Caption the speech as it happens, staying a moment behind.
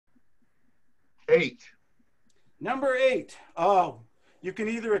8. Number 8. Oh, you can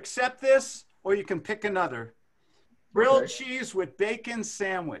either accept this or you can pick another. Grilled Okay. cheese with bacon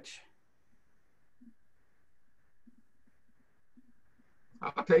sandwich.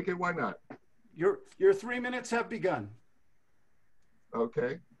 I'll take it. Why not? Your 3 minutes have begun.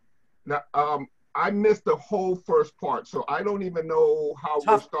 Okay. Now, I missed the whole first part, so I don't even know how we're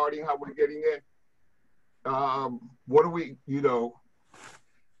Tough. starting, how we're getting in. What are we?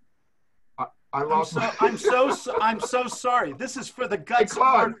 I lost my. I'm so sorry. This is for the Hey, guts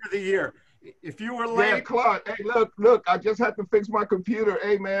Claude. award for the year. If you were Yeah, late, Claude. Hey, look. I just had to fix my computer.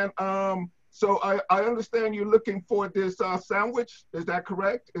 Hey, man. So I understand you're looking for this sandwich. Is that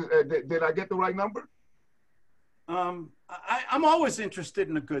correct? Did I get the right number? I'm always interested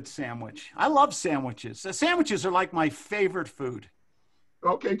in a good sandwich. I love sandwiches. Sandwiches are like my favorite food.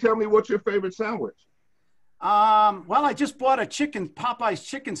 Okay, tell me what's your favorite sandwich? Well, I just bought a Popeye's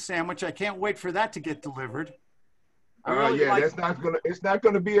chicken sandwich. I can't wait for that to get delivered. I really Yeah, like. it's not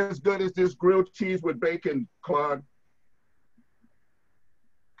gonna be as good as this grilled cheese with bacon, Claude.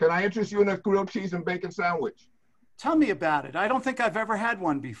 Can I interest you in a grilled cheese and bacon sandwich? Tell me about it. I don't think I've ever had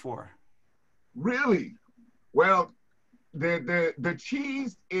one before. Really? Well, the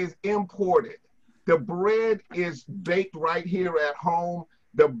cheese is imported. The bread is baked right here at home.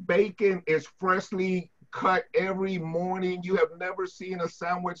 The bacon is freshly cut every morning. You have never seen a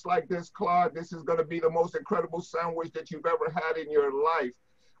sandwich like this, Claude. This is going to be the most incredible sandwich that you've ever had in your life.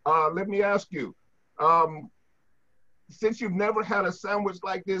 Let me ask you, since you've never had a sandwich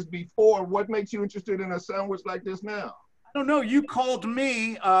like this before, what makes you interested in a sandwich like this now? I don't know. You called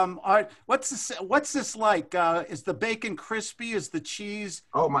me. What's this like? Is the bacon crispy? Is the cheese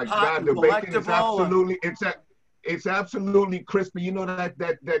Oh my hot God, and the bacon is delectable? it's absolutely crispy. You know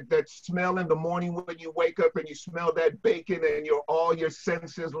that smell in the morning when you wake up and you smell that bacon and all your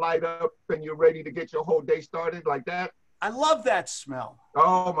senses light up and you're ready to get your whole day started like that. I love that smell.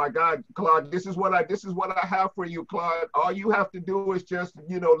 Oh my God, Claude, this is what I have for you, Claude. All you have to do is just,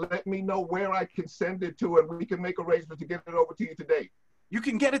 let me know where I can send it to and we can make arrangements to get it over to you today. You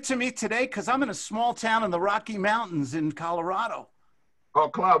can get it to me today because I'm in a small town in the Rocky Mountains in Colorado. Oh,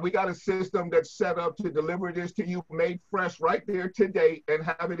 Claude, we got a system that's set up to deliver this to you, made fresh right there today, and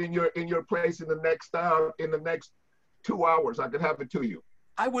have it in your place in the next 2 hours. I could have it to you.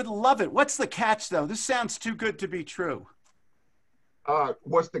 I would love it. What's the catch, though? This sounds too good to be true.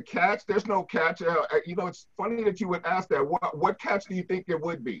 What's the catch? There's no catch. It's funny that you would ask that. What catch do you think there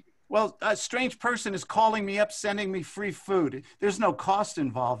would be? Well, a strange person is calling me up, sending me free food. There's no cost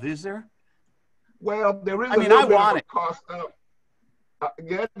involved, is there? Well, there is I a mean, little I bit of want a it. cost.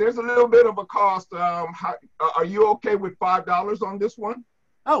 Yeah, there's a little bit of a cost. Are you okay with $5 on this one?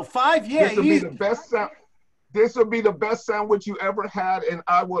 Oh, 5? Yeah, This will be easy. the best. This will be the best sandwich you ever had, and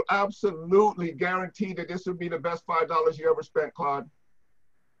I will absolutely guarantee that this will be the best $5 you ever spent, Claude.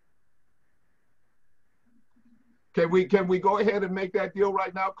 Can we go ahead and make that deal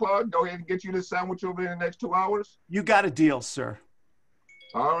right now, Claude? Go ahead and get you this sandwich over in the next 2 hours. You got a deal, sir.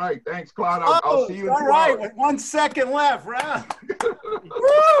 All right, thanks, Claude. I'll Oh, see you in all 2 right. hours. With 1 second left, right?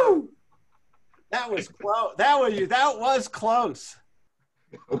 Woo! That was close. That was close.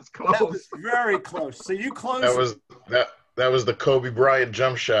 It was That was close. very close. So you close. That was the Kobe Bryant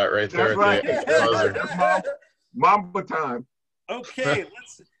jump shot right there. That's right. At the buzzer. That's Mamba time. Okay,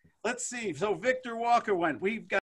 let's see. So Victor Walker went. We've got